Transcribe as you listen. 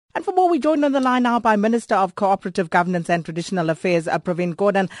And for more, we joined on the line now by Minister of Cooperative Governance and Traditional Affairs, Pravin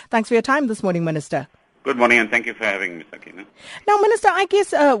Gordhan. Thanks for your time this morning, Minister. Good morning, and thank you for having me, Sakina. Now, Minister, I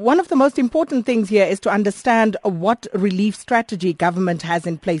guess one of the most important things here is to understand what relief strategy government has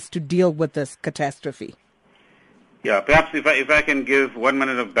in place to deal with this catastrophe. Yeah, perhaps if I can give 1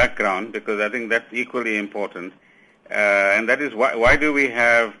 minute of background, because I think that's equally important, and that is why do we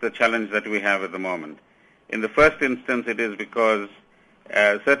have the challenge that we have at the moment? In the first instance, it is because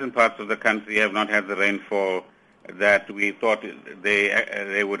certain parts of the country have not had the rainfall that we thought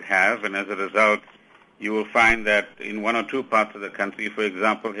they would have, and as a result, you will find that in one or two parts of the country, for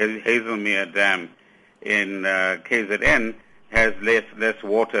example, Hazelmere Dam in KZN has less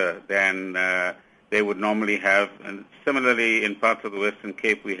water than they would normally have, and similarly in parts of the Western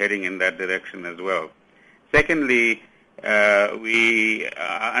Cape, we're heading in that direction as well. Secondly, we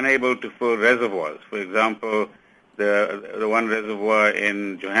are unable to fill reservoirs. For example, the one reservoir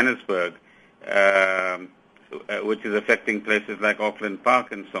in Johannesburg, which is affecting places like Auckland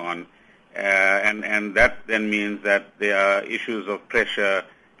Park and so on, and that then means that there are issues of pressure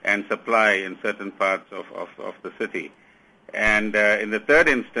and supply in certain parts of the city. And in the third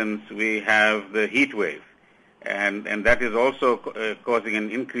instance, we have the heat wave, and that is also causing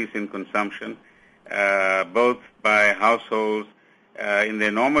an increase in consumption, both by households in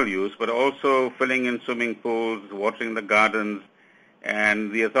their normal use, but also filling in swimming pools, watering the gardens,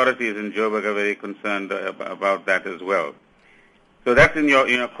 and the authorities in Joburg are very concerned about that as well. So that's in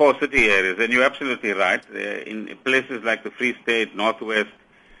your core city areas, and you're absolutely right. In places like the Free State, Northwest,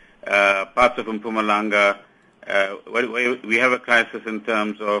 parts of Mpumalanga, we have a crisis in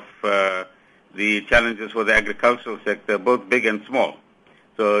terms of the challenges for the agricultural sector, both big and small.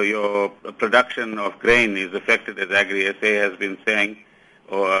 So your production of grain is affected, as Agri-SA has been saying,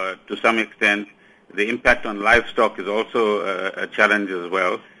 or to some extent. The impact on livestock is also a challenge as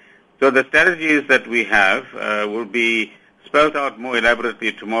well. So the strategies that we have will be spelled out more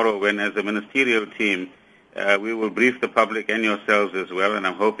elaborately tomorrow when, as a ministerial team, we will brief the public and yourselves as well, and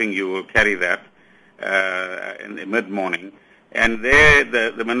I'm hoping you will carry that in the mid-morning. And there,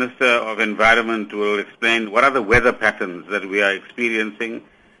 the Minister of Environment will explain what are the weather patterns that we are experiencing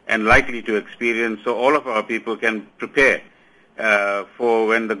and likely to experience, so all of our people can prepare for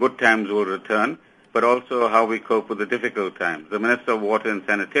when the good times will return, but also how we cope with the difficult times. The Minister of Water and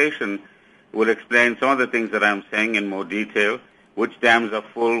Sanitation will explain some of the things that I'm saying in more detail, which dams are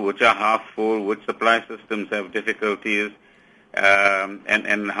full, which are half full, which supply systems have difficulties,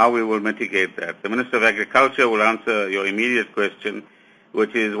 and how we will mitigate that. The Minister of Agriculture will answer your immediate question,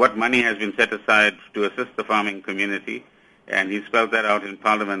 which is what money has been set aside to assist the farming community, and he spelled that out in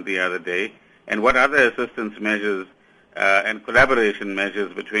Parliament the other day, and what other assistance measures and collaboration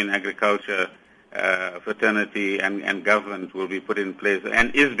measures between agriculture, fraternity, and government will be put in place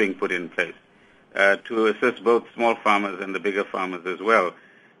and is being put in place to assist both small farmers and the bigger farmers as well.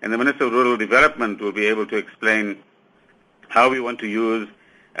 And the Minister of Rural Development will be able to explain how we want to use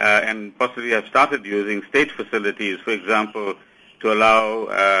and possibly have started using state facilities, for example, to allow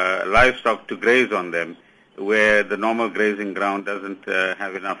livestock to graze on them where the normal grazing ground doesn't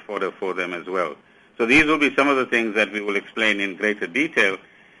have enough fodder for them as well. So these will be some of the things that we will explain in greater detail.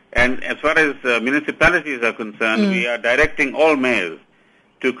 And as far as municipalities are concerned, we are directing all mayors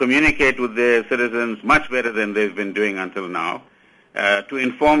to communicate with their citizens much better than they've been doing until now, to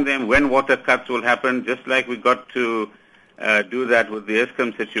inform them when water cuts will happen, just like we got to do that with the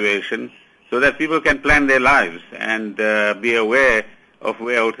Eskom situation, so that people can plan their lives and be aware of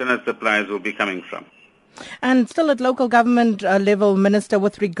where alternate supplies will be coming from. And still at local government level, Minister,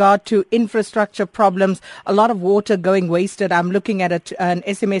 with regard to infrastructure problems, a lot of water going wasted. I'm looking at an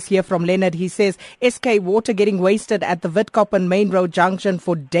SMS here from Leonard. He says, SK water getting wasted at the Witkoppen Main Road Junction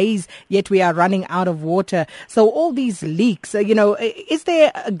for days, yet we are running out of water. So all these leaks, is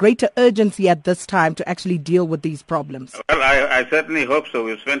there a greater urgency at this time to actually deal with these problems? Well, I certainly hope so.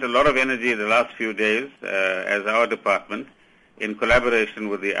 We've spent a lot of energy the last few days as our department, in collaboration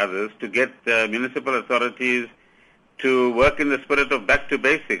with the others, to get municipal authorities to work in the spirit of back to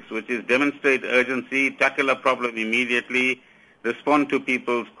basics, which is demonstrate urgency, tackle a problem immediately, respond to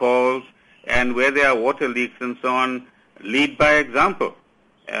people's calls, and where there are water leaks and so on, lead by example.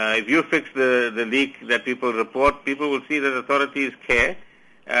 If you fix the leak that people report, people will see that authorities care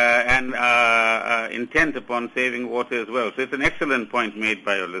and are intent upon saving water as well. So it's an excellent point made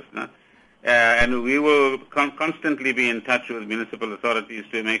by your listener. And we will constantly be in touch with municipal authorities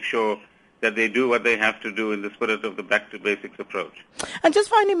to make sure that they do what they have to do in the spirit of the back-to-basics approach. And just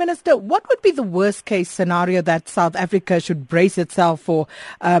finally, Minister, what would be the worst-case scenario that South Africa should brace itself for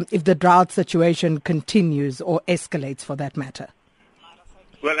if the drought situation continues or escalates for that matter?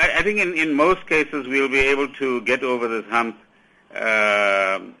 Well, I think in most cases we'll be able to get over this hump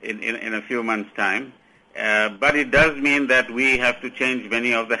in a few months' time. But it does mean that we have to change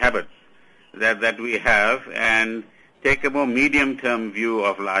many of the habits that we have and take a more medium-term view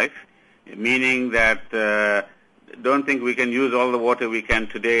of life, meaning that don't think we can use all the water we can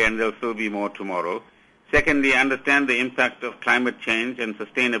today and there'll still be more tomorrow. Secondly, understand the impact of climate change and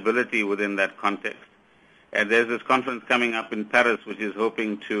sustainability within that context. And there's this conference coming up in Paris which is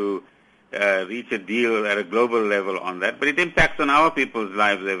hoping to reach a deal at a global level on that. But it impacts on our people's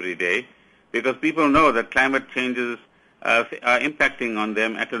lives every day because people know that climate changes are impacting on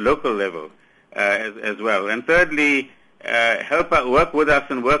them at a local level as well. And thirdly, work with us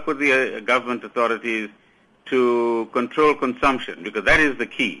and work with the government authorities to control consumption, because that is the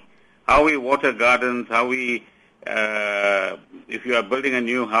key. How we water gardens, how we, if you are building a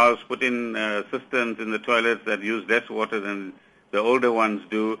new house, put in cisterns in the toilets that use less water than the older ones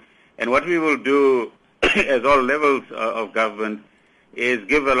do. And what we will do as all levels of government is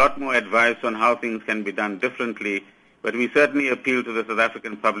give a lot more advice on how things can be done differently. But we certainly appeal to the South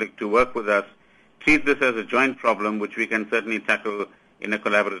African public to work with us, treat this as a joint problem which we can certainly tackle in a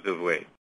collaborative way.